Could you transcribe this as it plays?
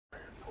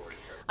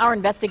Our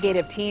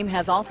investigative team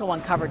has also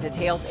uncovered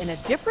details in a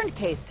different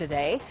case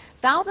today.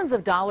 Thousands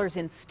of dollars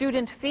in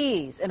student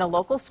fees in a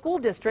local school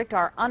district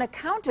are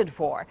unaccounted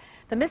for.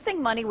 The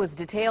missing money was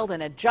detailed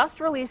in a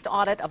just-released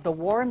audit of the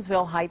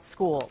Warrensville Heights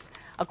schools.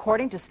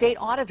 According to state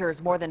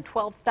auditors, more than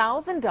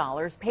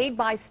 $12,000 paid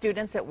by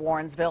students at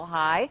Warrensville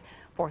High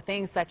for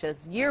things such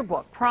as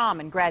yearbook, prom,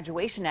 and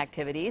graduation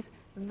activities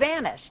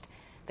vanished.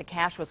 The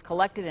cash was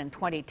collected in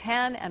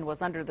 2010 and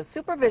was under the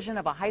supervision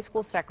of a high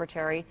school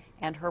secretary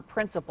and her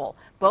principal.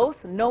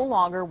 Both no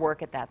longer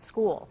work at that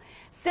school.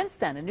 Since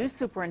then, a new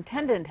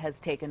superintendent has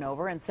taken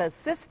over and says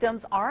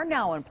systems are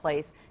now in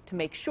place to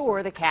make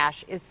sure the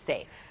cash is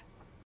safe.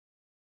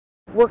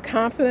 We're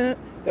confident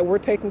that we're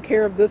taking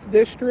care of this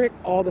district,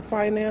 all the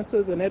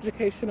finances and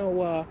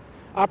educational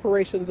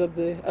operations of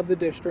the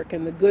district,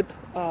 and the good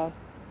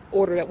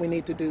order that we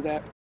need to do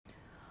that.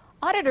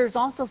 Auditors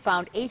also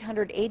found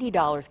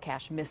 $880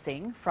 cash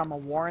missing from a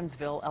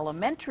Warrensville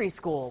elementary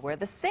school where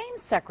the same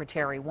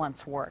secretary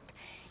once worked.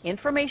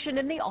 Information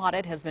in the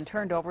audit has been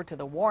turned over to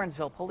the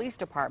Warrensville Police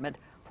Department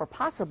for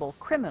possible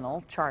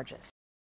criminal charges.